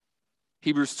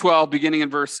Hebrews 12, beginning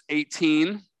in verse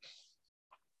 18.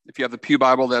 If you have the Pew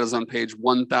Bible, that is on page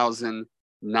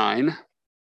 1009.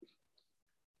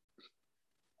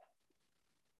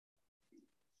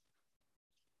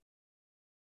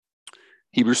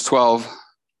 Hebrews 12,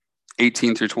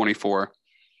 18 through 24.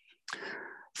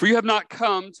 For you have not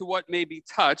come to what may be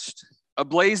touched, a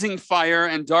blazing fire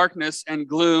and darkness and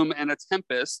gloom and a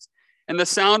tempest, and the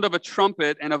sound of a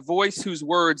trumpet and a voice whose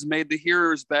words made the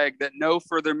hearers beg that no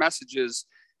further messages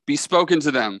be spoken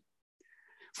to them.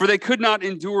 For they could not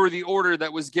endure the order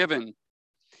that was given.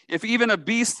 If even a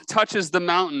beast touches the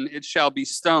mountain, it shall be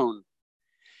stoned.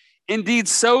 Indeed,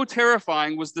 so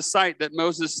terrifying was the sight that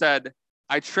Moses said,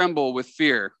 I tremble with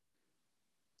fear.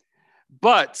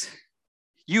 But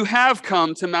you have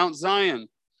come to Mount Zion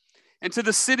and to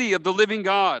the city of the living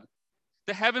God,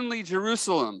 the heavenly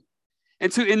Jerusalem,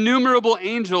 and to innumerable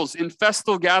angels in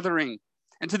festal gathering,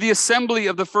 and to the assembly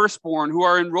of the firstborn who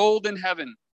are enrolled in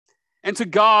heaven, and to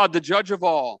God, the judge of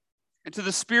all, and to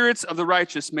the spirits of the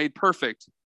righteous made perfect,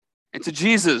 and to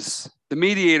Jesus, the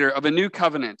mediator of a new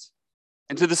covenant,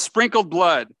 and to the sprinkled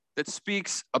blood that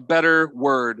speaks a better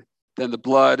word than the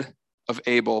blood of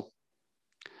Abel.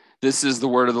 This is the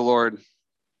word of the Lord.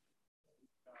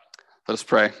 Let us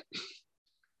pray.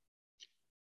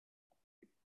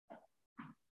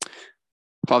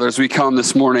 Father, as we come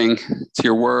this morning to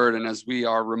your word, and as we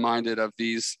are reminded of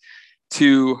these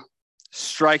two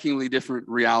strikingly different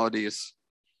realities,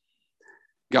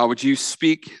 God, would you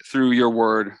speak through your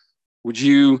word? Would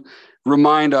you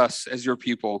remind us as your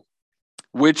people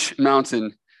which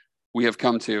mountain we have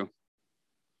come to?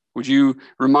 Would you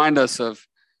remind us of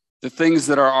the things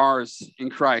that are ours in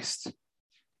Christ?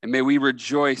 And may we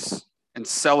rejoice and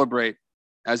celebrate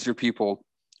as your people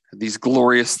these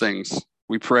glorious things.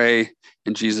 We pray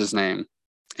in Jesus' name.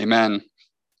 Amen.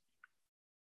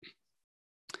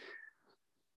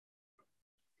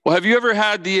 Well, have you ever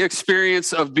had the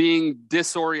experience of being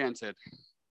disoriented?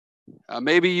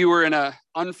 Maybe you were in an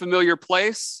unfamiliar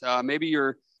place. Maybe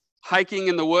you're hiking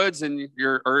in the woods and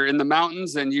or in the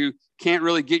mountains and you can't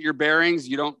really get your bearings.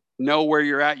 You don't know where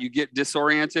you're at. You get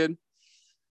disoriented.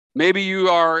 Maybe you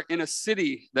are in a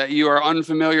city that you are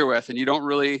unfamiliar with and you don't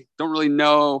really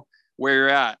know where you're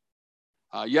at.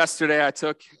 Yesterday, I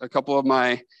took a couple of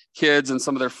my kids and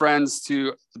some of their friends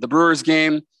to the Brewers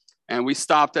game, and we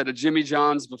stopped at a Jimmy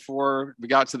John's before we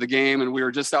got to the game, and we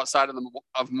were just outside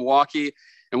of Milwaukee.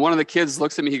 And one of the kids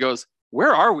looks at me, he goes,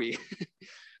 "Where are we?"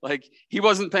 Like, he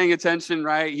wasn't paying attention,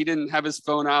 right? He didn't have his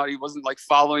phone out. He wasn't like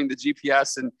following the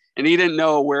GPS, and he didn't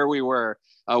know where we were.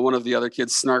 One of the other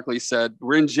kids snarkily said,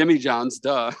 "We're in Jimmy John's,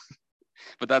 duh."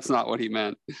 But that's not what he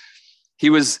meant. He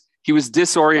was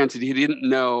disoriented. He didn't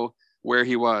know where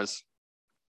he was.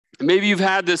 And maybe you've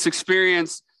had this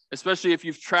experience, especially if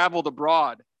you've traveled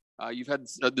abroad. You've had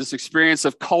this experience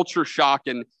of culture shock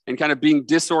and kind of being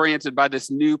disoriented by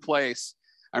this new place.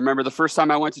 I remember the first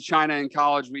time I went to China in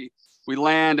college, we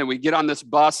land and we get on this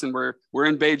bus and we're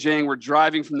in Beijing. We're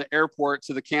driving from the airport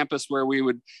to the campus where we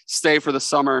would stay for the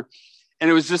summer. And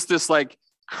it was just this like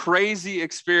crazy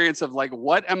experience of like,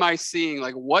 what am I seeing?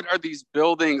 Like, what are these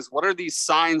buildings? What are these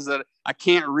signs that I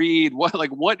can't read?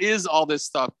 What is all this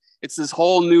stuff? It's this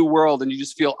whole new world and you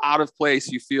just feel out of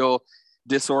place. You feel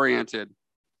disoriented.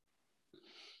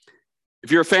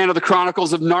 If you're a fan of the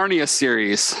Chronicles of Narnia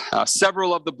series,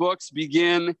 several of the books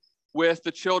begin with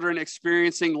the children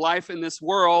experiencing life in this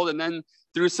world, and then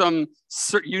through some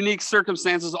unique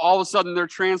circumstances, all of a sudden they're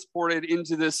transported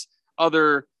into this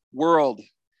other world.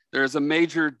 There's a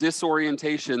major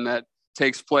disorientation that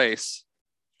takes place.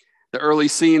 The early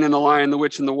scene in The Lion, the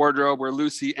Witch, and the Wardrobe, where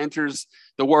Lucy enters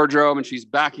the wardrobe and she's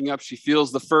backing up, she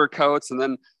feels the fur coats, and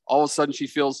then all of a sudden she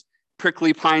feels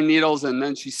prickly pine needles, and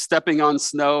then she's stepping on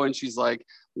snow and she's like,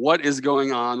 what is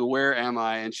going on? Where am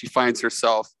I? And she finds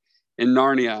herself in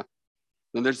Narnia.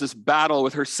 And there's this battle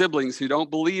with her siblings who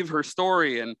don't believe her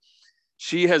story, and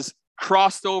she has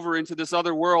crossed over into this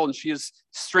other world and she is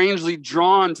strangely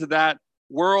drawn to that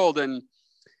world. And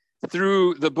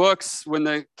through the books, when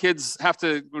the kids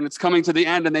when it's coming to the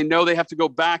end and they know they have to go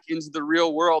back into the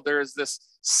real world, there is this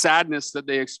sadness that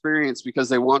they experience because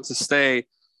they want to stay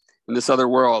in this other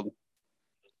world.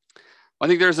 I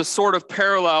think there's a sort of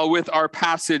parallel with our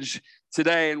passage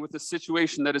today and with the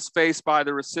situation that is faced by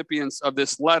the recipients of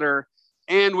this letter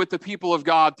and with the people of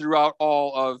God throughout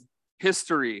all of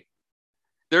history.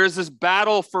 There is this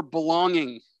battle for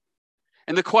belonging.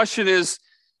 And the question is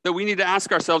that we need to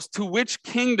ask ourselves, to which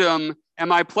kingdom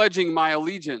am I pledging my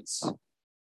allegiance?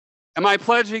 Am I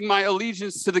pledging my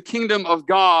allegiance to the kingdom of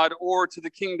God or to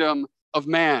the kingdom of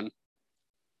man?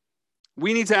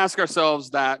 We need to ask ourselves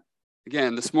that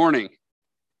again this morning.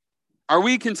 Are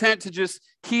we content to just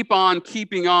keep on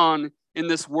keeping on in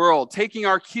this world, taking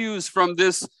our cues from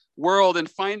this world and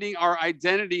finding our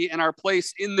identity and our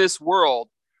place in this world?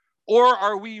 Or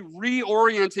are we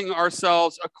reorienting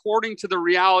ourselves according to the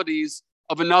realities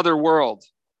of another world?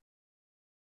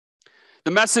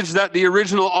 The message that the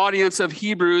original audience of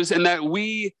Hebrews and that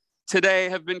we today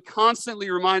have been constantly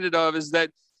reminded of is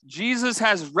that Jesus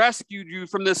has rescued you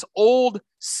from this old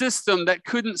system that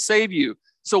couldn't save you.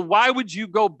 So why would you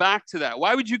go back to that?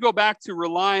 Why would you go back to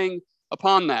relying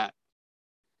upon that?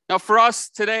 Now, for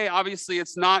us today, obviously,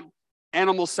 it's not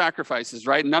animal sacrifices,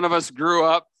 right? None of us grew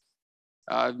up.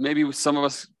 Maybe some of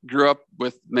us grew up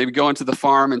with maybe going to the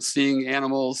farm and seeing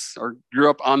animals, or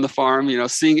grew up on the farm,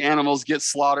 seeing animals get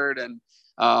slaughtered.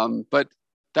 But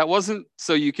that wasn't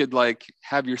so you could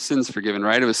have your sins forgiven,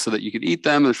 right? It was so that you could eat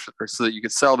them or so that you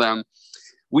could sell them.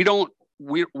 We don't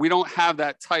have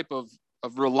that type of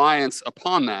reliance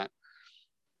upon that.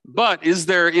 But is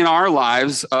there in our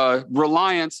lives a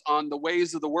reliance on the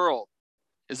ways of the world?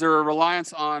 Is there a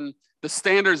reliance on the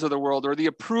standards of the world or the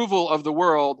approval of the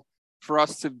world for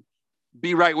us to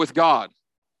be right with God?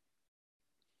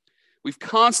 We've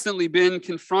constantly been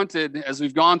confronted as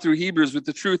we've gone through Hebrews with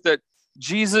the truth that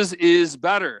Jesus is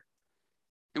better.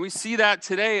 And we see that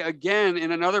today again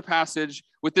in another passage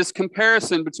with this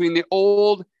comparison between the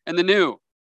old and the new.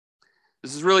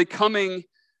 This is really coming,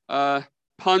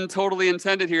 pun totally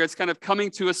intended here, it's kind of coming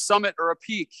to a summit or a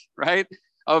peak, right,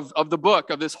 of the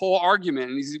book, of this whole argument.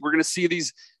 And we're going to see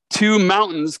these two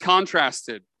mountains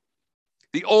contrasted.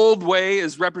 The old way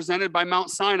is represented by Mount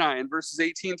Sinai in verses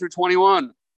 18 through 21.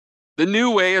 The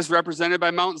new way is represented by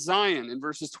Mount Zion in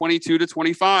verses 22 to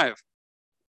 25.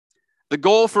 The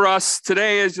goal for us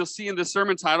today, as you'll see in the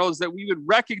sermon title, is that we would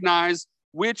recognize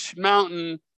which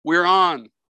mountain we're on.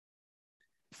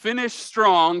 Finish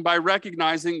strong by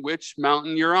recognizing which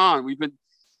mountain you're on. We've been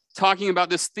talking about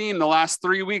this theme the last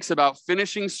 3 weeks about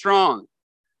finishing strong.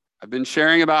 I've been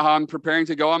sharing about how I'm preparing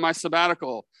to go on my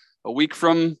sabbatical a week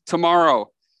from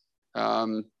tomorrow.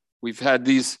 We've had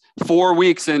these 4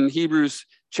 weeks in Hebrews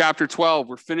chapter 12.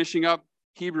 We're finishing up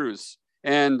Hebrews,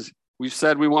 and we've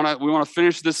said we want to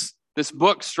finish this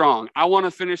book strong. I want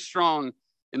to finish strong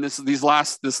in this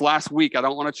last week. I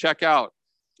don't want to check out.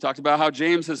 Talked about how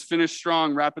James has finished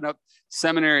strong, wrapping up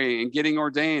seminary and getting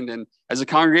ordained, and as a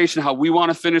congregation, how we want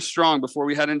to finish strong before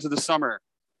we head into the summer.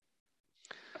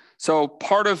 So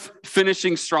part of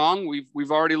finishing strong, we've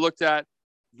already looked at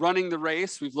running the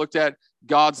race. We've looked at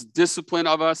God's discipline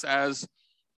of us as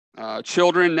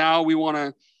children. Now we want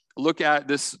to look at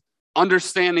this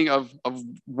understanding of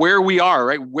where we are,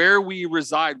 right? Where we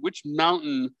reside, which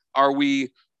mountain are we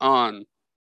on?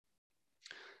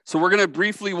 So we're going to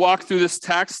briefly walk through this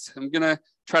text. I'm going to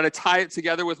try to tie it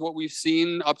together with what we've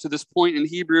seen up to this point in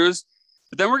Hebrews.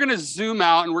 But then we're going to zoom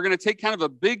out and we're going to take kind of a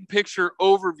big picture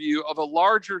overview of a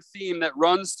larger theme that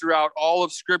runs throughout all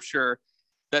of Scripture,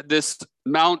 that this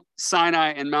Mount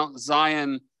Sinai and Mount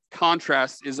Zion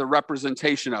contrast is a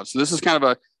representation of. So this is kind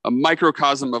of a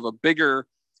microcosm of a bigger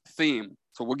theme.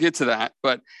 So we'll get to that.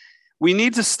 But we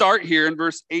need to start here in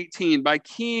verse 18 by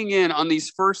keying in on these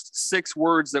first 6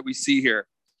 words that we see here.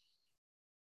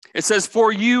 It says,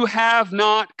 "For you have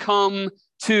not come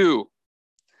to."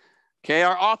 Okay,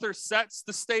 our author sets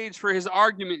the stage for his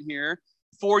argument here.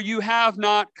 For you have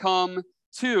not come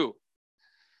to.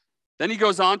 Then he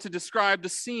goes on to describe the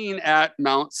scene at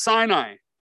Mount Sinai.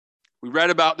 We read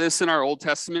about this in our Old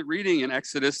Testament reading in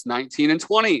Exodus 19 and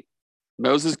 20.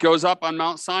 Moses goes up on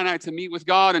Mount Sinai to meet with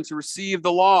God and to receive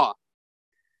the law.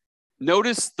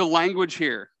 Notice the language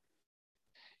here.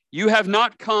 You have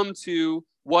not come to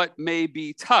what may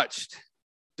be touched,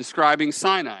 describing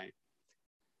Sinai.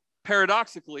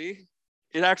 Paradoxically,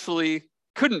 it actually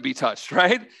couldn't be touched,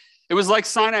 right? It was like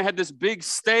Sinai had this big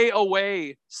stay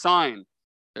away sign.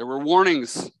 There were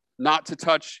warnings not to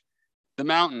touch the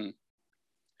mountain.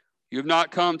 You have not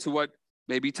come to what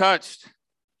may be touched.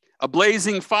 A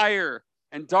blazing fire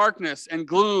and darkness and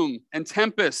gloom and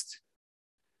tempest.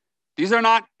 These are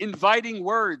not inviting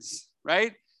words,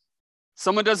 right?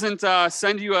 Someone doesn't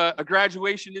send you a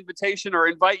graduation invitation or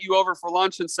invite you over for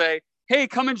lunch and say, "Hey,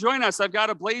 come and join us. I've got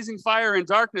a blazing fire and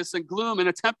darkness and gloom and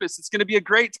a tempest. It's going to be a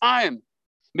great time."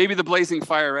 Maybe the blazing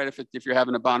fire, right, if you're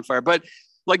having a bonfire. But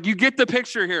you get the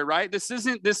picture here, right? This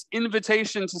isn't this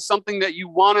invitation to something that you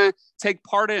want to take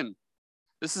part in.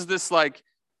 This is this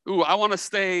ooh, I want to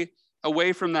stay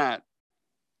away from that.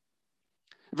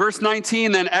 Verse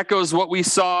 19 then echoes what we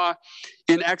saw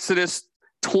in Exodus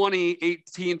 20,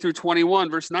 18 through 21.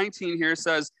 Verse 19 here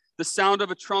says, "The sound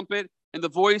of a trumpet and the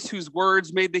voice whose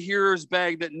words made the hearers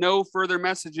beg that no further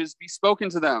messages be spoken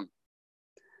to them."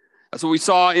 That's what we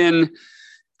saw in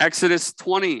Exodus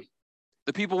 20,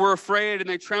 the people were afraid and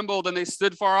they trembled and they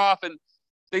stood far off, and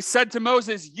they said to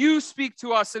Moses, "You speak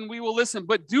to us and we will listen,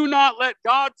 but do not let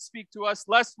God speak to us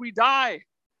lest we die."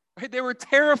 Right? They were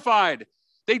terrified.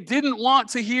 They didn't want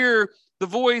to hear the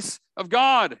voice of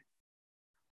God.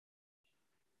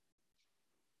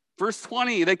 Verse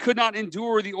 20, they could not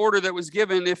endure the order that was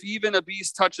given. If even a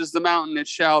beast touches the mountain, it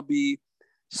shall be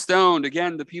stoned.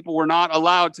 Again, the people were not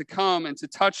allowed to come and to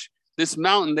touch this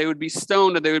mountain. They would be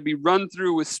stoned and they would be run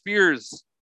through with spears.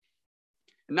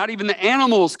 And not even the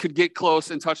animals could get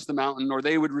close and touch the mountain, or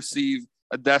they would receive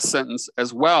a death sentence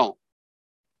as well.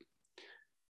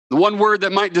 The one word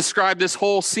that might describe this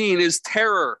whole scene is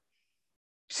terror.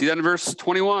 See that in verse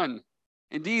 21.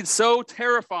 Indeed, so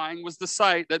terrifying was the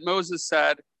sight that Moses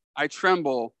said, "I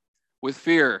tremble with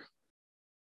fear."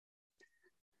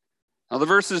 Now, the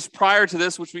verses prior to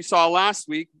this, which we saw last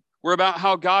week, were about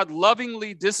how God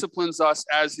lovingly disciplines us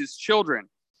as his children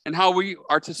and how we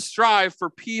are to strive for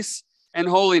peace and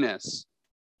holiness.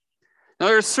 Now,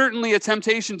 there's certainly a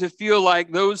temptation to feel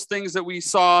like those things that we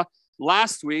saw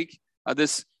last week,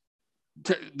 this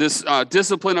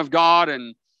discipline of God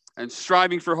and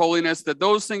striving for holiness, that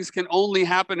those things can only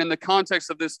happen in the context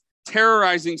of this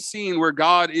terrorizing scene where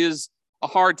God is a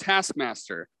hard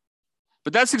taskmaster.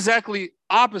 But that's exactly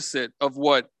opposite of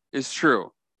what is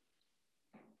true.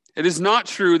 It is not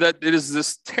true that it is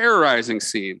this terrorizing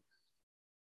scene.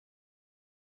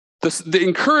 The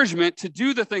encouragement to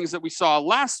do the things that we saw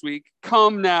last week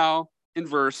come now in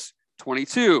verse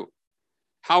 22.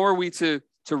 How are we to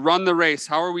run the race?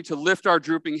 How are we to lift our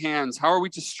drooping hands? How are we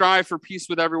to strive for peace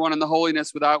with everyone and the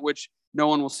holiness without which no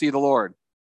one will see the Lord?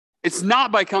 It's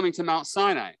not by coming to Mount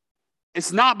Sinai.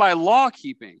 It's not by law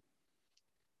keeping.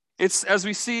 It's, as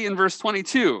we see in verse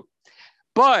 22,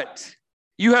 but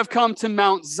you have come to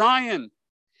Mount Zion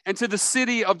and to the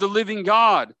city of the living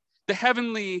God, the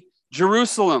heavenly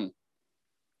Jerusalem.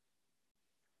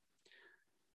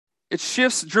 It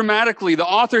shifts dramatically. The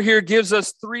author here gives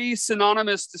us three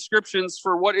synonymous descriptions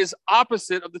for what is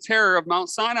opposite of the terror of Mount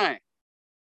Sinai.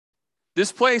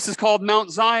 This place is called Mount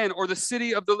Zion, or the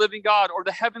city of the living God, or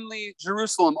the heavenly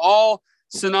Jerusalem, all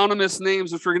synonymous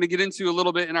names, which we're going to get into a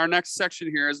little bit in our next section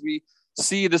here as we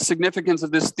see the significance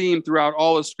of this theme throughout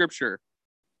all of Scripture.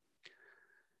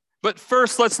 But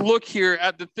first, let's look here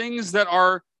at the things that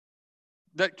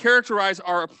characterize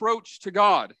our approach to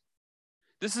God.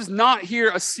 This is not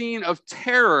here a scene of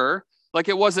terror like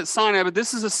it was at Sinai, but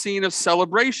this is a scene of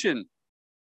celebration.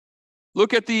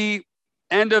 Look at the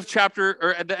end of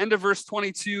at the end of verse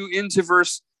 22 into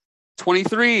verse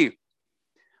 23.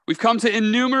 We've come to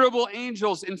innumerable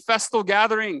angels in festal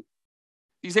gathering.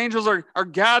 These angels are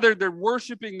gathered, they're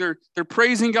worshiping, they're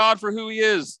praising God for who he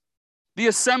is. The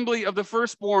assembly of the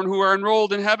firstborn who are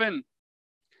enrolled in heaven.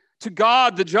 To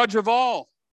God, the judge of all.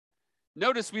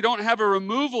 Notice we don't have a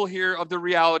removal here of the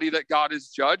reality that God is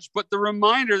judge, but the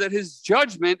reminder that his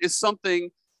judgment is something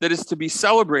that is to be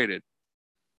celebrated.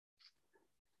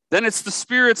 Then it's the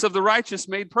spirits of the righteous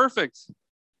made perfect.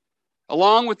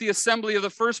 Along with the assembly of the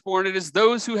firstborn, it is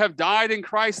those who have died in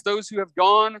Christ, those who have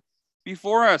gone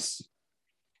before us.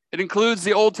 It includes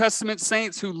the Old Testament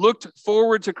saints who looked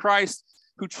forward to Christ,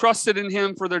 who trusted in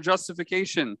him for their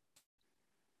justification.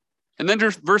 And then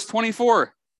verse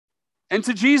 24, and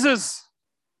to Jesus,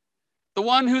 the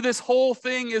one who this whole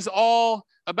thing is all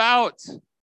about.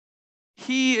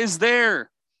 He is there.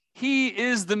 He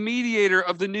is the mediator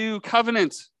of the new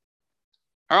covenant.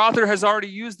 Our author has already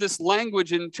used this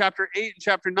language in chapter 8 and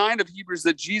chapter 9 of Hebrews,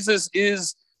 that Jesus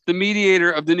is the mediator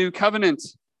of the new covenant.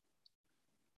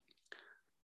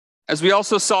 As we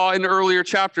also saw in earlier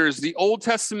chapters, the Old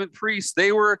Testament priests,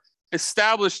 they were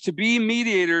established to be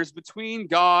mediators between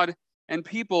God and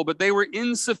people, but they were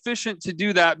insufficient to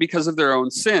do that because of their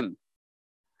own sin.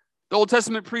 The Old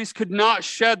Testament priests could not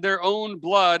shed their own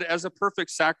blood as a perfect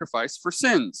sacrifice for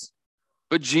sins,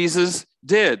 but Jesus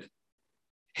did.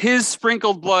 His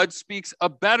sprinkled blood speaks a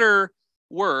better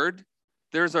word.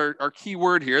 There's our key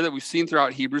word here that we've seen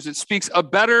throughout Hebrews. It speaks a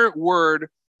better word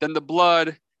than the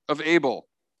blood of Abel.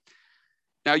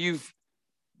 Now, you've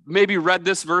maybe read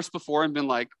this verse before and been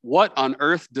like, what on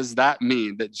earth does that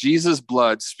mean? That Jesus'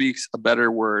 blood speaks a better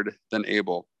word than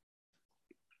Abel?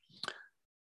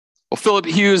 Well, Philip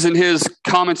Hughes in his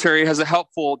commentary has a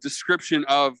helpful description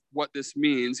of what this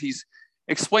means. He's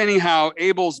explaining how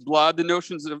Abel's blood, the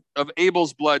notions of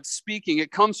Abel's blood speaking,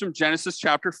 it comes from Genesis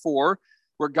chapter 4,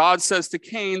 where God says to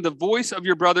Cain, the voice of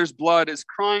your brother's blood is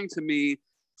crying to me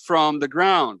from the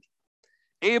ground.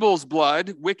 Abel's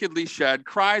blood, wickedly shed,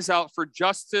 cries out for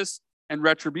justice and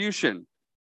retribution.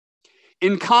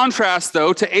 In contrast,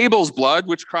 though, to Abel's blood,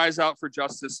 which cries out for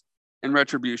justice and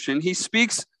retribution, he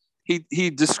speaks he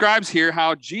describes here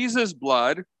how Jesus'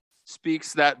 blood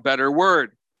speaks that better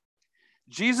word.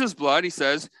 Jesus' blood, he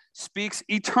says, speaks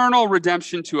eternal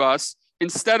redemption to us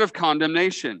instead of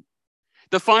condemnation.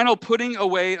 The final putting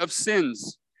away of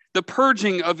sins, the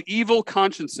purging of evil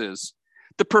consciences,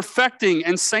 the perfecting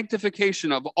and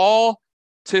sanctification of all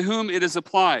to whom it is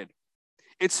applied.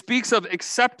 It speaks of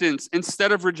acceptance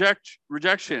instead of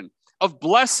rejection, of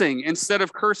blessing instead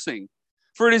of cursing.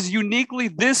 For it is uniquely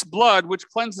this blood which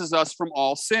cleanses us from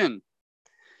all sin.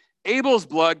 Abel's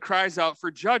blood cries out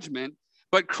for judgment,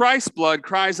 but Christ's blood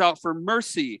cries out for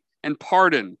mercy and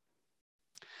pardon.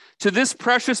 To this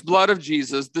precious blood of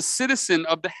Jesus, the citizen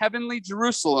of the heavenly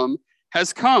Jerusalem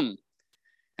has come.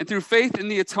 And through faith in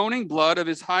the atoning blood of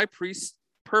his high priest's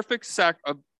perfect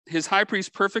sacrifice,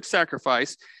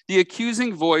 the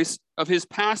accusing voice of his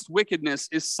past wickedness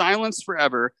is silenced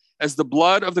forever, as the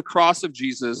blood of the cross of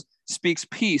Jesus speaks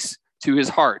peace to his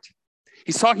heart.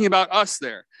 He's talking about us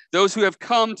there, those who have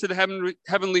come to the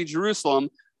heavenly Jerusalem.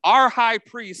 Our high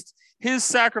priest, his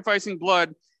sacrificing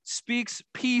blood speaks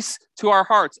peace to our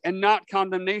hearts and not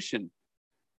condemnation.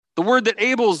 The word that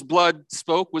Abel's blood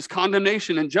spoke was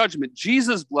condemnation and judgment.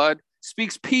 Jesus' blood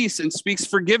speaks peace and speaks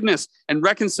forgiveness and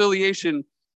reconciliation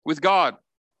with God.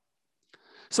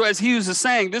 So as Hughes is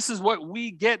saying, this is what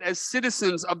we get as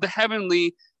citizens of the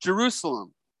heavenly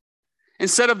Jerusalem.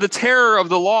 Instead of the terror of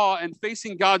the law and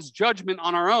facing God's judgment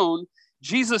on our own,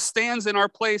 Jesus stands in our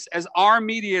place as our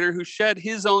mediator who shed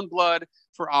his own blood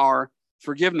for our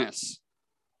forgiveness.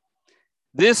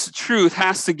 This truth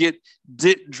has to get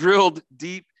drilled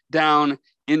deep down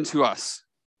into us.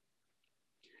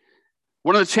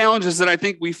 One of the challenges that I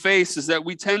think we face is that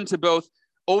we tend to both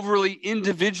overly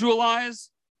individualize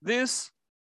this,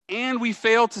 and we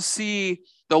fail to see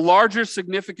the larger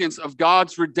significance of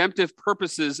God's redemptive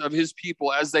purposes of his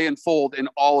people as they unfold in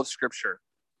all of Scripture.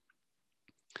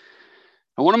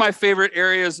 And one of my favorite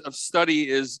areas of study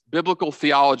is biblical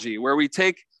theology, where we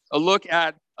take a look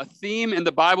at a theme in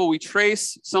the Bible. We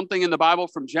trace something in the Bible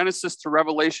from Genesis to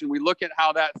Revelation. We look at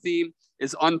how that theme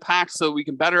is unpacked so we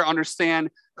can better understand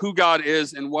who God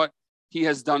is and what he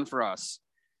has done for us.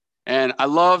 And I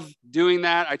love doing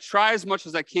that. I try as much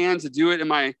as I can to do it in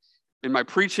my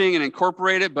preaching and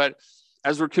incorporate it. But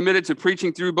as we're committed to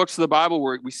preaching through books of the Bible,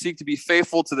 we seek to be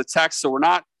faithful to the text. So we're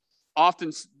not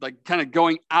often like kind of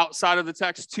going outside of the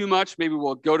text too much. Maybe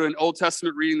we'll go to an Old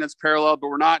Testament reading that's parallel, but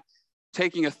we're not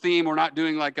taking a theme. We're not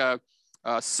doing like a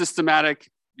systematic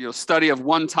study of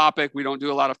one topic. We don't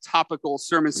do a lot of topical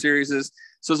sermon series.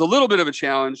 So it's a little bit of a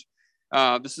challenge.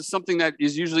 This is something that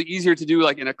is usually easier to do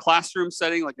like in a classroom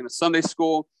setting, like in a Sunday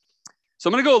school. So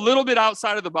I'm going to go a little bit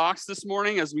outside of the box this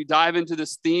morning as we dive into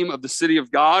this theme of the city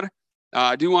of God.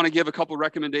 I do want to give a couple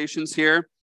recommendations here.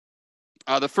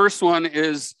 The first one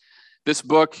is this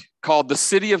book called The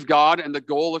City of God and the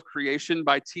Goal of Creation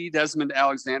by T. Desmond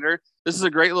Alexander. This is a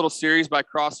great little series by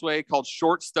Crossway called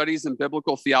Short Studies in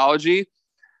Biblical Theology.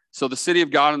 So The City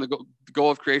of God and the Goal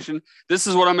of Creation. This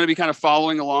is what I'm going to be kind of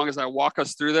following along as I walk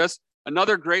us through this.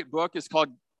 Another great book is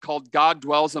called God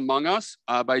Dwells Among Us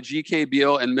by G.K.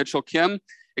 Beale and Mitchell Kim,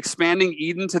 Expanding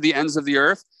Eden to the Ends of the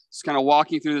Earth. It's kind of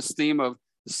walking through this theme of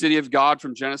the city of God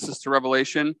from Genesis to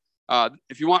Revelation.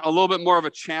 If you want a little bit more of a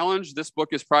challenge, this book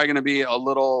is probably going to be a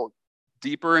little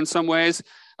deeper in some ways.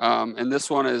 And this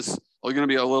one is going to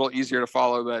be a little easier to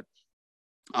follow. But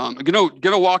I'm going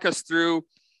to walk us through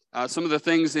some of the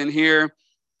things in here.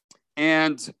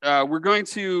 And we're going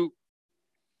to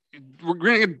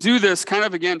do this kind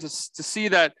of again to see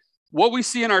that what we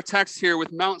see in our text here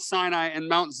with Mount Sinai and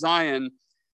Mount Zion,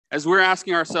 as we're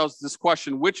asking ourselves this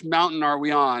question, which mountain are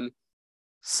we on?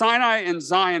 Sinai and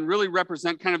Zion really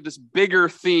represent kind of this bigger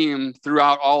theme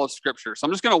throughout all of Scripture. So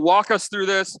I'm just going to walk us through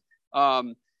this.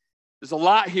 There's a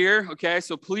lot here, okay?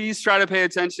 So please try to pay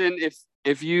attention.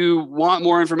 If you want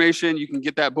more information, you can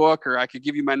get that book, or I could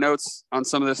give you my notes on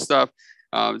some of this stuff.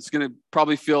 It's going to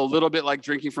probably feel a little bit like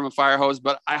drinking from a fire hose,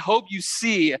 but I hope you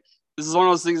see, this is one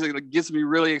of those things that gets me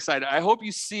really excited. I hope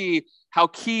you see how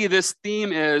key this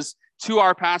theme is to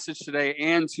our passage today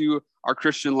and to our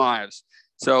Christian lives.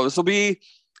 So this will be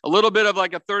a little bit of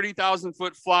like a 30,000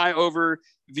 foot flyover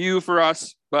view for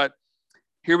us, but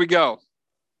here we go.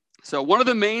 So one of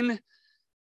the main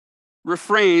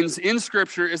refrains in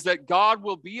Scripture is that God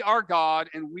will be our God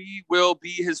and we will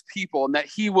be his people, and that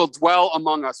he will dwell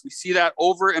among us. We see that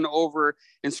over and over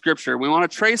in Scripture. We want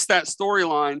to trace that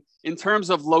storyline in terms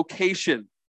of location.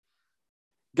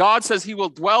 God says he will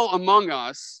dwell among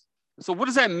us. So what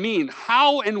does that mean?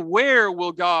 How and where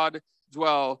will God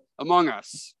dwell among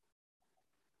us?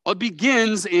 Well, it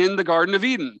begins in the Garden of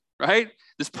Eden, right?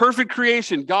 This perfect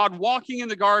creation, God walking in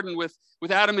the garden with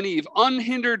Adam and Eve,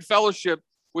 unhindered fellowship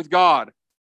with God.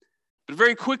 But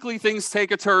very quickly, things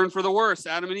take a turn for the worse.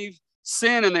 Adam and Eve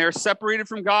sin, and they are separated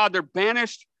from God. They're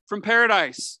banished from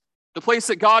paradise. The place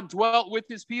that God dwelt with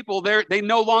his people, they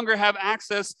no longer have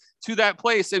access to that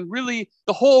place. And really,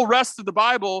 the whole rest of the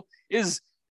Bible is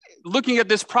looking at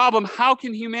this problem. How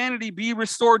can humanity be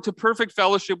restored to perfect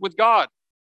fellowship with God?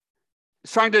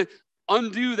 It's trying to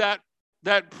undo that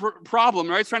problem,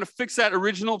 right? It's trying to fix that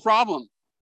original problem.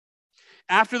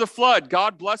 After the flood,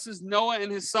 God blesses Noah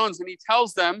and his sons, and he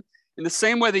tells them, in the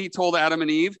same way that he told Adam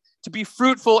and Eve, to be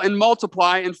fruitful and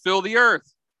multiply and fill the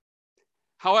earth.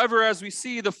 However, as we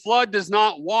see, the flood does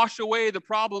not wash away the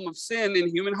problem of sin in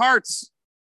human hearts.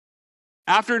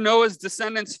 After Noah's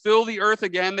descendants fill the earth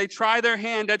again, they try their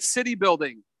hand at city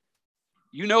building.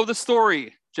 You know the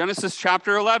story, Genesis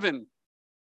chapter 11.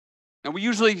 Now, we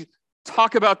usually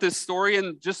talk about this story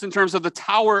just in terms of the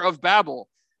Tower of Babel,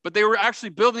 but they were actually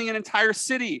building an entire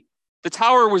city. The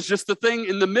tower was just the thing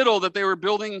in the middle that they were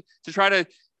building to try to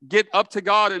get up to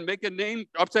God and make a name,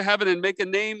 up to heaven and make a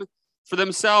name for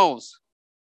themselves.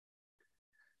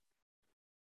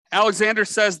 Alexander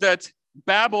says that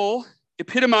Babel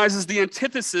epitomizes the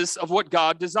antithesis of what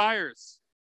God desires,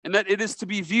 and that it is to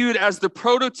be viewed as the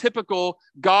prototypical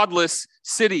godless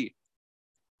city.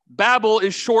 Babel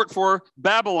is short for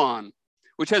Babylon,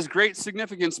 which has great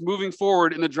significance moving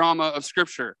forward in the drama of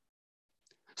Scripture.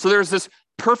 So there's this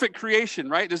perfect creation,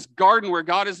 right? This garden where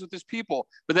God is with his people.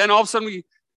 But then all of a sudden,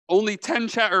 only 10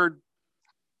 chapters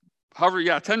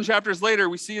later,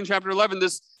 we see in chapter 11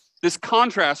 this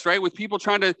contrast, right? With people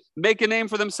trying to make a name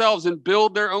for themselves and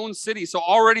build their own city. So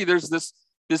already there's this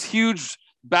huge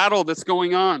battle that's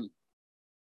going on.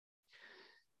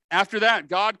 After that,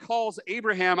 God calls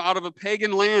Abraham out of a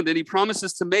pagan land, and he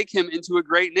promises to make him into a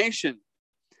great nation.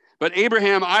 But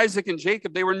Abraham, Isaac, and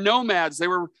Jacob, they were nomads. They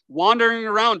were wandering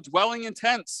around, dwelling in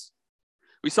tents.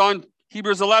 We saw in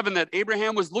Hebrews 11 that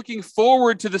Abraham was looking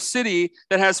forward to the city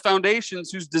that has foundations,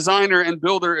 whose designer and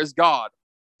builder is God,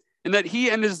 and that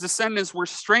he and his descendants were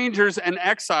strangers and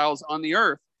exiles on the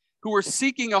earth, who were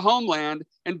seeking a homeland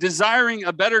and desiring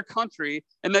a better country,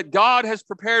 and that God has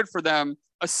prepared for them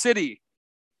a city.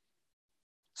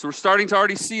 So we're starting to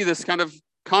already see this kind of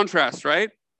contrast,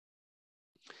 right?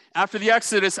 After the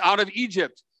Exodus out of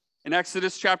Egypt, in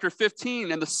Exodus chapter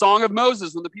 15, and the Song of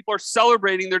Moses, when the people are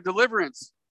celebrating their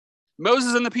deliverance,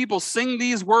 Moses and the people sing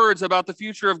these words about the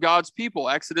future of God's people.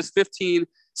 Exodus 15,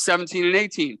 17, and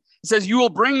 18. It says, "You will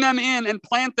bring them in and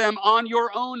plant them on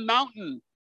your own mountain,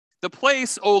 the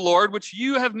place, O Lord, which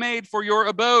you have made for your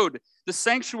abode, the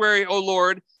sanctuary, O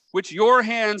Lord, which your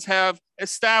hands have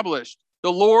established.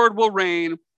 The Lord will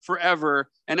reign forever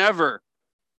and ever."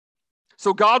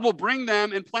 So God will bring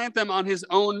them and plant them on his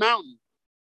own mountain.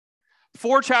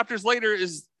 4 chapters later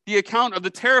is the account of the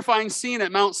terrifying scene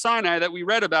at Mount Sinai that we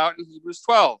read about in Hebrews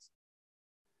 12.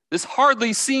 This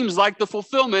hardly seems like the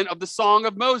fulfillment of the Song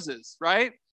of Moses,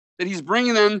 right? That he's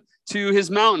bringing them to his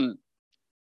mountain.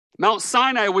 Mount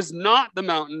Sinai was not the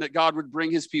mountain that God would bring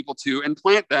his people to and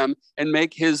plant them and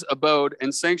make his abode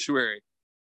and sanctuary.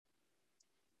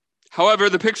 However,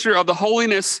 the picture of the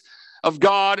holiness of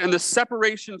God and the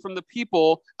separation from the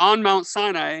people on Mount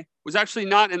Sinai was actually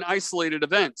not an isolated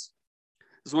event.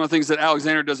 This is one of the things that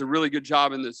Alexander does a really good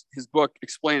job in his book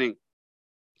explaining.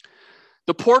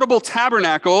 The portable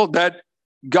tabernacle that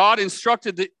God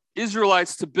instructed the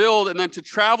Israelites to build and then to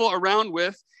travel around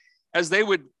with as they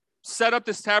would set up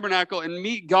this tabernacle and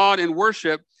meet God in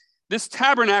worship, this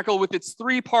tabernacle with its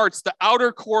 3 parts, the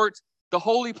outer court, the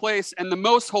holy place, and the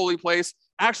most holy place,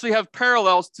 actually have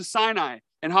parallels to Sinai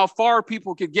and how far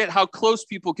people could get, how close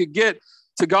people could get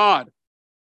to God.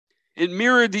 It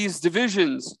mirrored these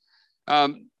divisions.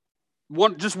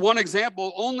 Just one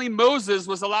example, only Moses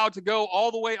was allowed to go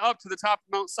all the way up to the top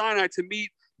of Mount Sinai to meet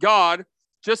God,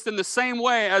 just in the same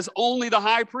way as only the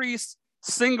high priest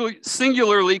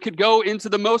singularly could go into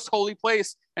the most holy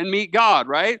place and meet God,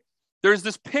 right? There's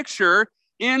this picture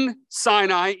in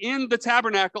Sinai, in the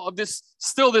tabernacle, of this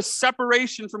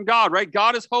separation from God, right?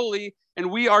 God is holy and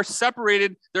we are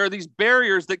separated. There are these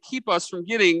barriers that keep us from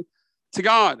getting to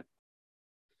God.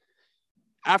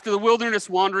 After the wilderness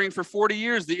wandering for 40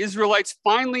 years, the Israelites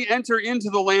finally enter into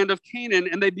the land of Canaan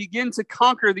and they begin to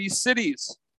conquer these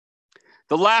cities.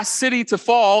 The last city to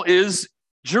fall is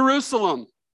Jerusalem,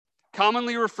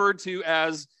 commonly referred to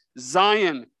as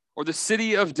Zion, or the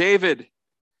city of David.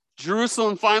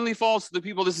 Jerusalem finally falls to the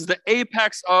people. This is the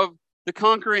apex of the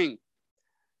conquering.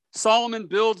 Solomon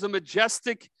builds a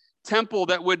majestic temple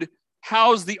that would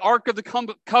house the Ark of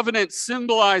the Covenant,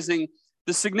 symbolizing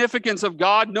the significance of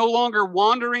God no longer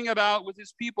wandering about with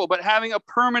his people, but having a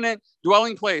permanent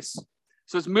dwelling place.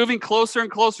 So it's moving closer and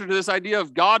closer to this idea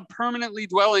of God permanently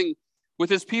dwelling with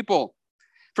his people.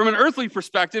 From an earthly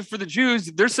perspective, for the Jews,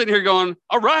 they're sitting here going,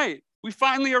 all right, we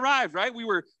finally arrived, right? We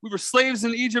were slaves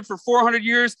in Egypt for 400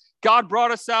 years. God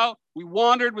brought us out. We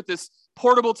wandered with this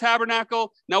portable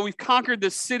tabernacle. Now we've conquered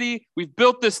this city. We've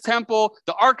built this temple.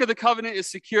 The Ark of the Covenant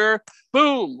is secure.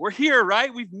 Boom, we're here,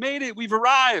 right? We've made it. We've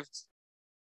arrived.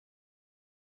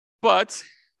 But,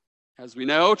 as we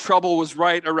know, trouble was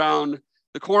right around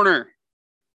the corner.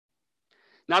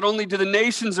 Not only do the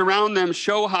nations around them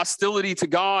show hostility to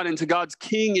God and to God's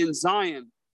king in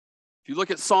Zion. If you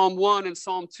look at Psalm 1 and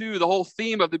Psalm 2, the whole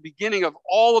theme of the beginning of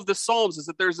all of the Psalms is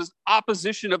that there's this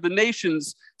opposition of the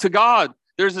nations to God.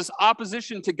 There's this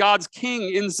opposition to God's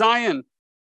king in Zion.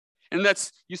 And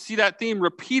you see that theme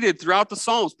repeated throughout the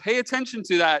Psalms. Pay attention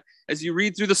to that as you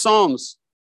read through the Psalms.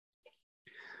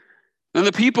 And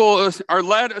the people are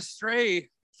led astray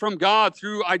from God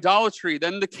through idolatry.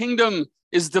 Then the kingdom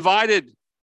is divided.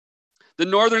 The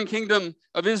northern kingdom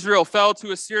of Israel fell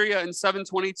to Assyria in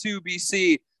 722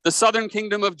 BC. The southern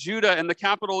kingdom of Judah and the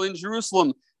capital in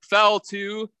Jerusalem fell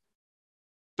to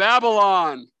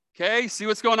Babylon. Okay, see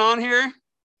what's going on here?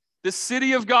 This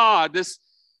city of God, this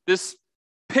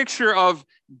picture of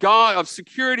God, of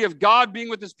security, of God being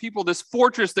with his people, this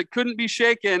fortress that couldn't be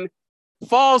shaken,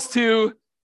 falls to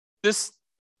this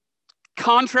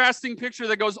contrasting picture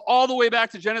that goes all the way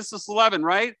back to Genesis 11,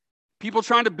 right? People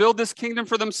trying to build this kingdom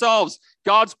for themselves.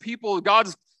 God's people,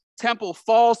 God's temple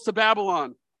falls to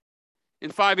Babylon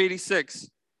in 586.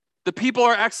 The people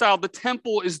are exiled. The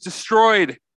temple is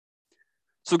destroyed.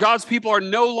 So God's people are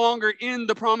no longer in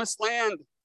the promised land.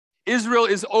 Israel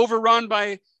is overrun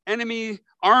by enemy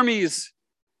armies.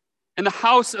 And the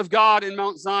house of God in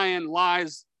Mount Zion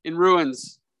lies in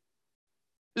ruins.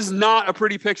 This is not a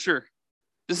pretty picture.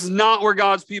 This is not where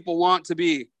God's people want to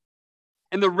be.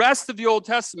 And the rest of the Old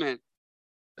Testament,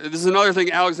 this is another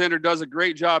thing Alexander does a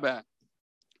great job at,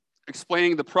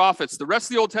 explaining the prophets. The rest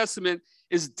of the Old Testament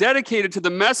is dedicated to the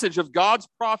message of God's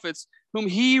prophets, whom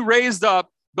he raised up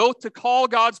both to call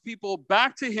God's people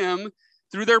back to him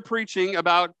through their preaching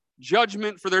about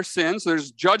judgment for their sins. So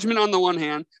there's judgment on the one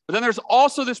hand, but then there's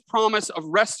also this promise of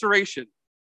restoration.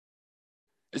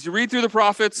 As you read through the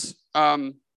prophets,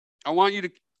 I want you to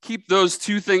keep those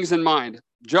two things in mind: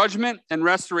 judgment and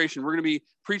restoration. We're going to be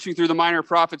preaching through the minor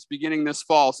prophets beginning this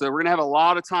fall. So we're going to have a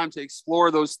lot of time to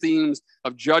explore those themes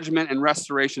of judgment and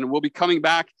restoration. And we'll be coming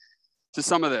back to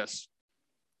some of this.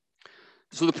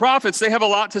 So the prophets, they have a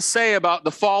lot to say about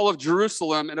the fall of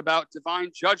Jerusalem and about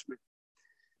divine judgment.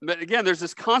 But again, there's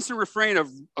this constant refrain of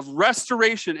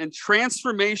restoration and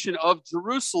transformation of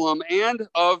Jerusalem and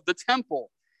of the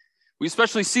temple. We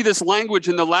especially see this language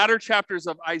in the latter chapters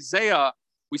of Isaiah.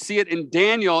 We see it in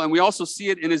Daniel, and we also see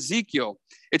it in Ezekiel.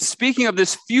 It's speaking of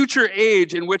this future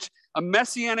age in which a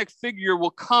messianic figure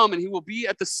will come, and he will be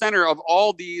at the center of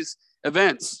all these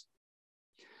events.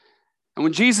 And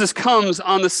when Jesus comes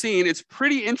on the scene, it's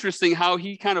pretty interesting how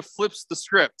he kind of flips the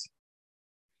script.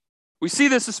 We see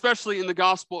this especially in the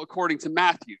gospel according to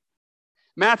Matthew.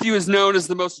 Matthew is known as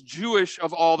the most Jewish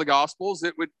of all the gospels.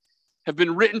 It would have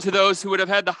been written to those who would have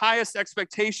had the highest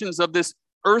expectations of this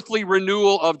earthly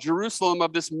renewal of Jerusalem,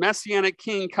 of this messianic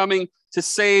king coming to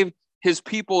save his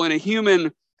people in a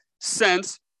human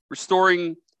sense,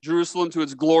 restoring Jerusalem to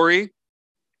its glory.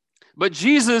 But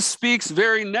Jesus speaks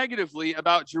very negatively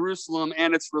about Jerusalem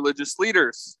and its religious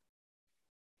leaders.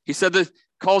 He said that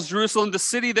calls Jerusalem the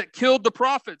city that killed the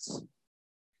prophets,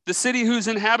 the city whose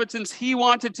inhabitants he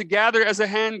wanted to gather as a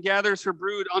hen gathers her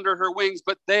brood under her wings,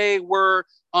 but they were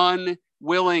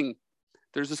unwilling.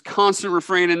 There's this constant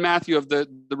refrain in Matthew of the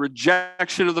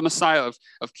rejection of the Messiah,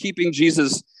 of keeping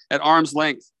Jesus at arm's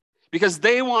length, because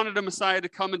they wanted a Messiah to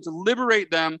come and to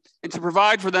liberate them and to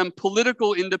provide for them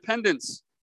political independence.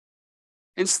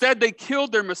 Instead, they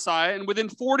killed their Messiah, and within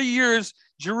 40 years,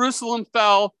 Jerusalem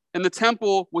fell and the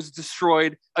temple was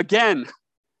destroyed again.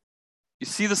 You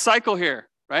see the cycle here,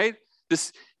 right?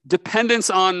 This dependence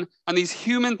on these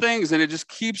human things, and it just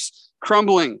keeps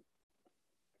crumbling.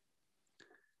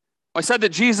 I said that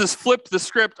Jesus flipped the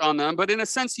script on them, but in a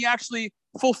sense, he actually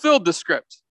fulfilled the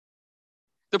script.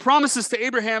 The promises to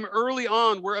Abraham early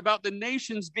on were about the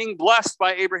nations being blessed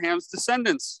by Abraham's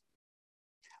descendants.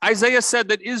 Isaiah said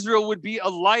that Israel would be a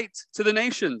light to the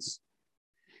nations.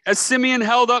 As Simeon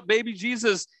held up baby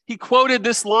Jesus, he quoted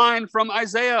this line from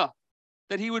Isaiah,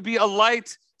 that he would be a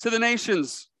light to the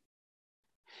nations.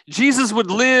 Jesus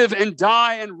would live and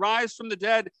die and rise from the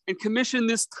dead and commission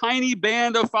this tiny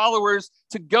band of followers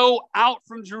to go out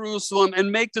from Jerusalem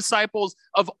and make disciples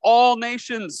of all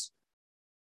nations.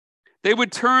 They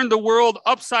would turn the world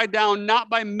upside down, not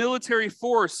by military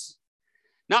force,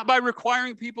 not by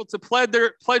requiring people to pledge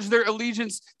their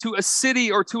allegiance to a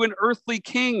city or to an earthly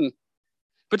king,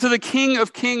 but to the King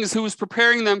of Kings who was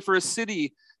preparing them for a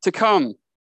city to come.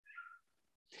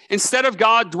 Instead of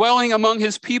God dwelling among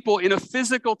his people in a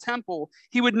physical temple,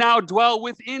 he would now dwell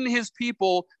within his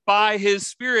people by his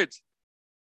Spirit.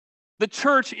 The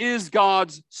church is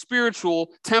God's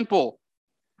spiritual temple.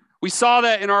 We saw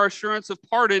that in our assurance of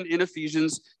pardon in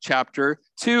Ephesians chapter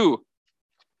 2.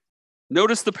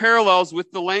 Notice the parallels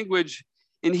with the language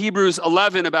in Hebrews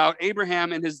 11 about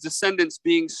Abraham and his descendants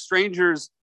being strangers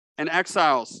and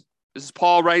exiles. This is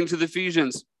Paul writing to the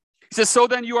Ephesians. He says, so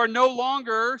then you are no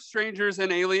longer strangers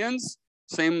and aliens,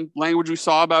 same language we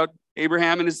saw about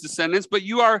Abraham and his descendants, but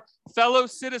you are fellow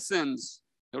citizens.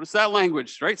 Notice that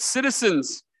language, right?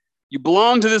 Citizens. You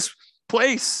belong to this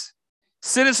place.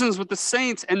 Citizens with the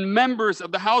saints and members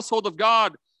of the household of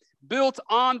God, built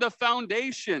on the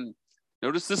foundation.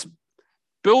 Notice this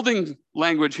building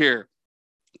language here.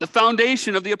 The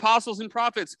foundation of the apostles and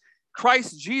prophets,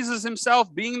 Christ Jesus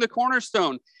himself being the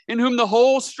cornerstone, in whom the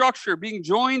whole structure being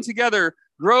joined together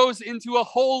grows into a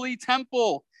holy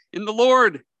temple in the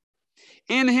Lord.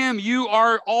 In him you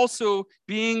are also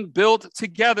being built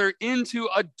together into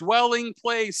a dwelling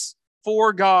place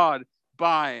for God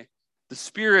by the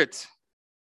Spirit.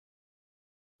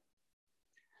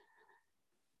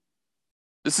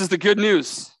 This is the good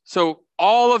news. So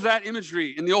all of that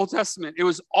imagery in the Old Testament, it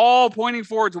was all pointing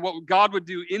forward to what God would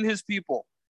do in his people.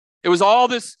 It was all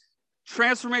this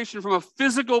transformation from a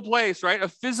physical place, right? A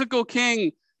physical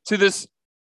king to this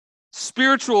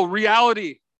spiritual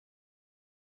reality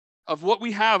of what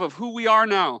we have, of who we are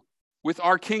now with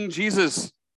our King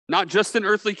Jesus. Not just an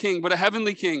earthly king, but a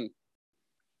heavenly king.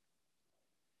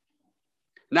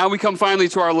 Now we come finally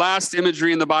to our last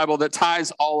imagery in the Bible that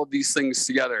ties all of these things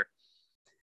together.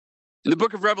 In the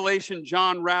book of Revelation,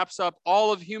 John wraps up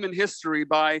all of human history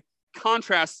by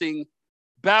contrasting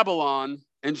Babylon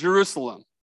and Jerusalem.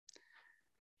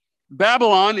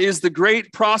 Babylon is the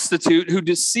great prostitute who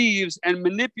deceives and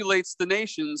manipulates the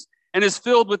nations and is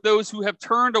filled with those who have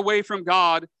turned away from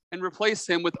God and replaced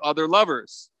him with other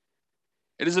lovers.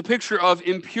 It is a picture of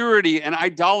impurity and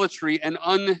idolatry and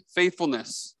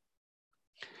unfaithfulness.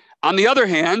 On the other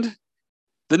hand,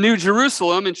 the New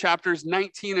Jerusalem in chapters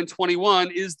 19 and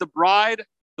 21 is the bride,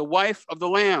 the wife of the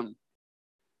Lamb.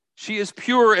 She is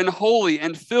pure and holy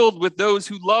and filled with those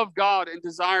who love God and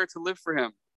desire to live for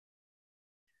him.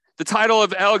 The title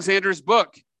of Alexander's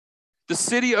book, The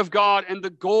City of God and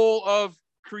the Goal of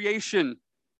Creation.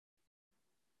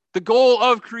 The goal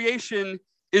of creation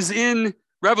is in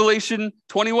Revelation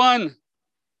 21.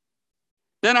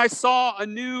 Then I saw a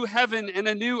new heaven and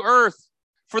a new earth,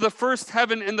 for the first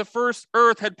heaven and the first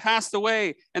earth had passed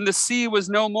away, and the sea was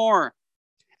no more.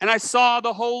 And I saw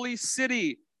the holy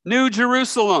city, New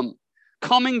Jerusalem,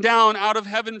 coming down out of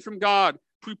heaven from God,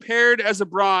 prepared as a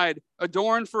bride,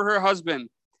 adorned for her husband.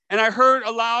 And I heard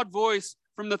a loud voice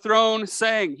from the throne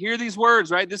saying, hear these words,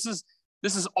 right? This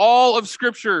is all of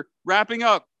Scripture wrapping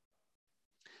up.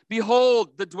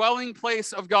 Behold, the dwelling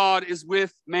place of God is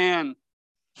with man.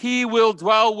 He will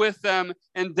dwell with them,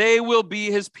 and they will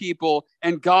be his people,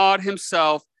 and God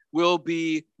himself will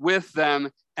be with them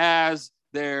as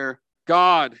their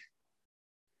God.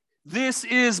 This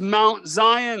is Mount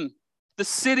Zion, the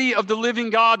city of the living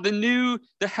God, the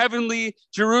heavenly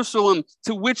Jerusalem,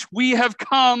 to which we have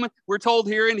come, we're told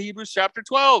here in Hebrews chapter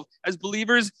 12, as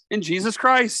believers in Jesus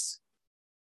Christ.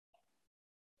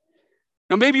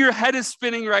 Now, maybe your head is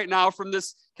spinning right now from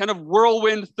this kind of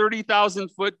whirlwind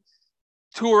 30,000-foot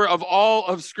tour of all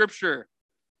of Scripture.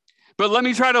 But let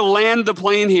me try to land the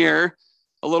plane here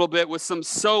a little bit with some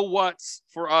so whats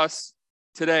for us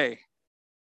today.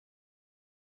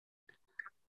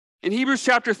 In Hebrews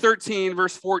chapter 13,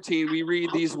 verse 14, we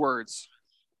read these words.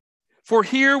 For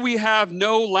here we have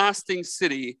no lasting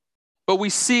city, but we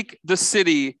seek the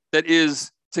city that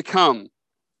is to come.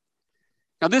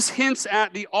 Now, this hints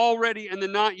at the already and the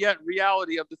not yet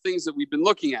reality of the things that we've been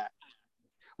looking at.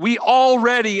 We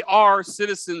already are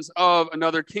citizens of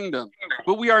another kingdom,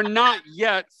 but we are not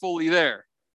yet fully there.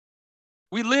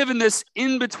 We live in this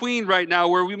in-between right now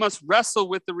where we must wrestle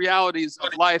with the realities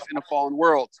of life in a fallen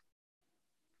world.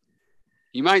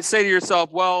 You might say to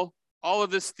yourself, well, all of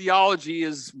this theology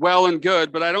is well and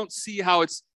good, but I don't see how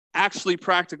it's actually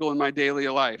practical in my daily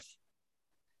life.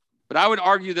 But I would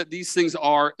argue that these things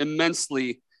are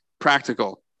immensely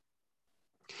practical.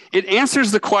 It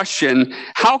answers the question,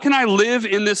 how can I live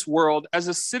in this world as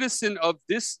a citizen of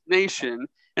this nation,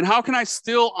 and how can I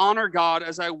still honor God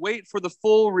as I wait for the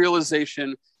full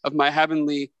realization of my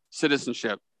heavenly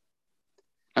citizenship?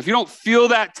 If you don't feel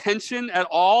that tension at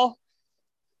all,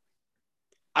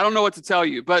 I don't know what to tell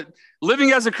you. But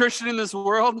living as a Christian in this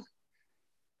world,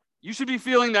 you should be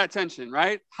feeling that tension,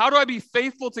 right? How do I be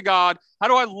faithful to God? How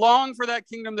do I long for that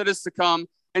kingdom that is to come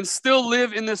and still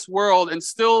live in this world and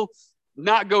still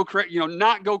not go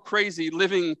crazy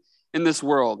living in this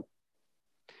world?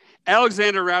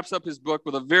 Alexander wraps up his book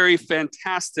with a very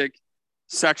fantastic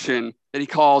section that he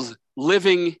calls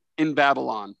Living in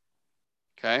Babylon.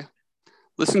 Okay?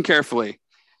 Listen carefully.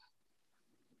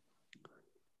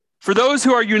 For those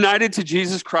who are united to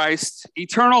Jesus Christ,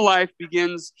 eternal life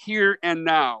begins here and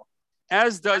now,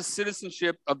 as does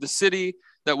citizenship of the city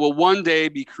that will one day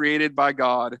be created by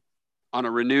God on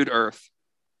a renewed earth.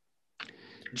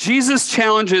 Jesus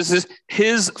challenges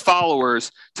his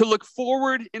followers to look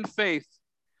forward in faith,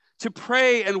 to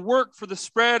pray and work for the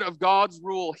spread of God's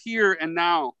rule here and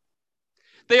now.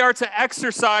 They are to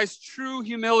exercise true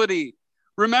humility,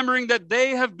 remembering that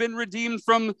they have been redeemed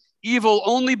from evil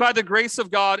only by the grace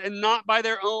of God and not by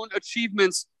their own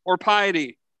achievements or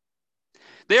piety.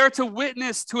 They are to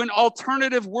witness to an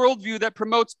alternative worldview that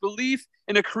promotes belief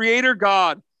in a creator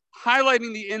God,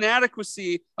 highlighting the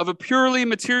inadequacy of a purely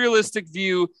materialistic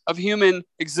view of human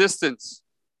existence.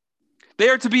 They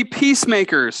are to be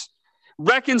peacemakers,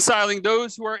 reconciling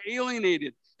those who are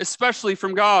alienated, especially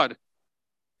from God.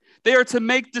 They are to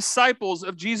make disciples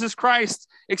of Jesus Christ,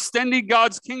 extending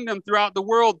God's kingdom throughout the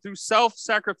world through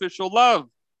self-sacrificial love.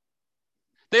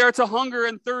 They are to hunger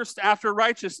and thirst after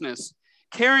righteousness,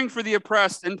 caring for the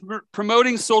oppressed and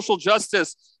promoting social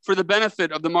justice for the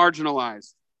benefit of the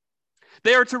marginalized.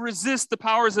 They are to resist the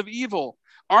powers of evil,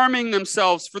 arming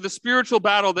themselves for the spiritual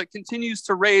battle that continues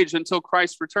to rage until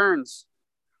Christ returns.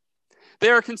 They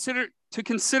are to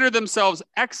consider themselves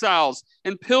exiles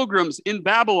and pilgrims in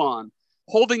Babylon,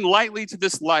 holding lightly to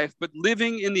this life, but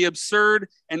living in the absurd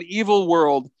and evil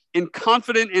world in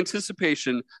confident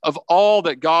anticipation of all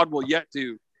that God will yet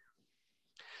do.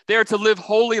 They are to live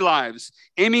holy lives,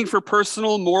 aiming for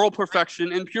personal moral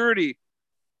perfection and purity.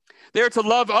 They are to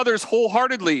love others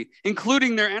wholeheartedly,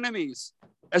 including their enemies,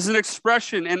 as an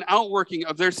expression and outworking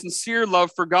of their sincere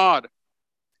love for God.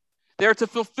 They are to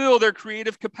fulfill their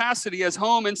creative capacity as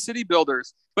home and city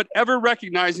builders, but ever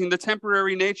recognizing the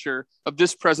temporary nature of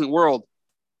this present world.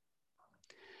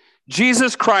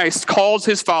 Jesus Christ calls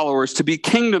his followers to be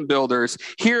kingdom builders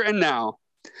here and now,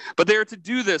 but they are to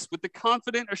do this with the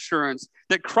confident assurance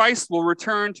that Christ will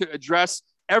return to address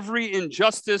every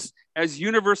injustice as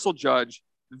universal judge,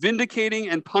 vindicating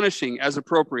and punishing as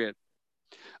appropriate.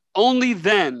 Only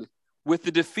then, with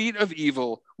the defeat of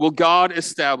evil, will God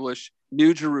establish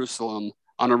New Jerusalem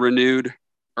on a renewed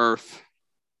earth.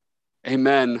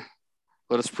 Amen.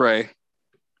 Let us pray.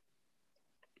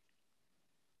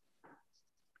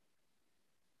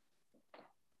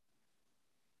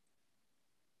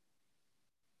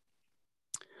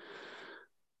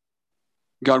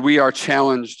 God, we are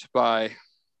challenged by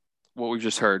what we've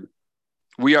just heard.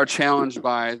 We are challenged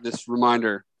by this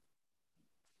reminder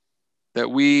that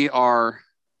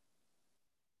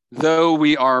though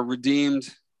we are redeemed,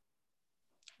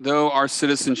 though our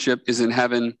citizenship is in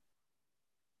heaven,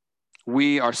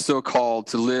 we are still called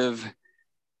to live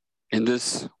in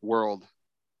this world,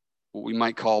 what we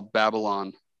might call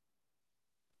Babylon.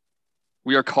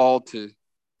 We are called to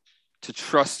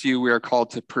trust you. We are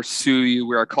called to pursue you.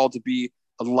 We are called to be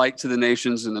a light to the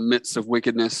nations in the midst of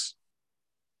wickedness.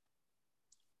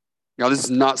 God, this is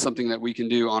not something that we can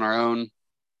do on our own,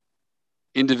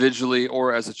 individually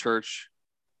or as a church.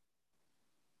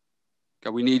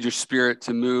 God, we need your Spirit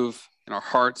to move in our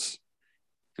hearts,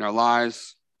 in our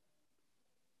lives.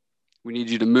 We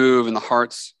need you to move in the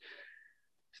hearts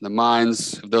and the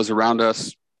minds of those around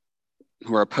us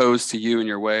who are opposed to you and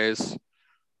your ways.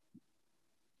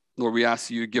 Lord, we ask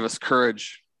you to give us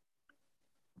courage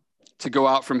to go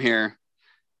out from here,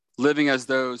 living as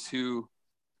those who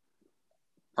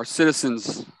are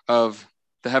citizens of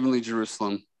the heavenly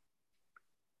Jerusalem,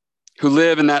 who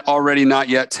live in that already not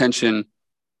yet tension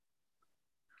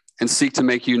and seek to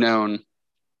make you known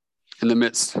in the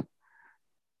midst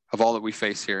of all that we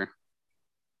face here.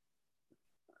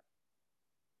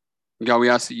 God, we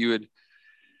ask that you would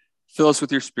fill us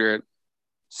with your Spirit,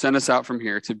 send us out from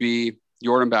here to be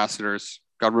your ambassadors.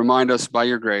 God, remind us by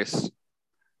your grace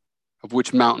of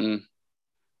which mountain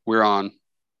we're on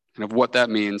and of what that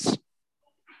means,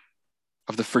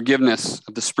 of the forgiveness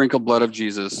of the sprinkled blood of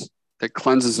Jesus that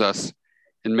cleanses us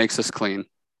and makes us clean,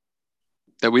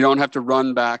 that we don't have to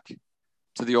run back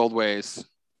to the old ways.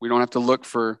 We don't have to look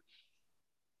for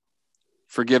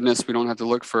forgiveness. We don't have to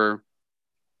look for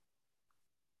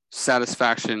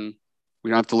satisfaction.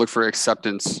 We don't have to look for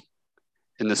acceptance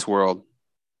in this world.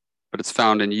 but it's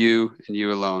found in you and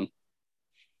you alone.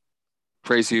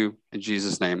 Praise you in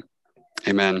Jesus' name.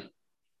 Amen.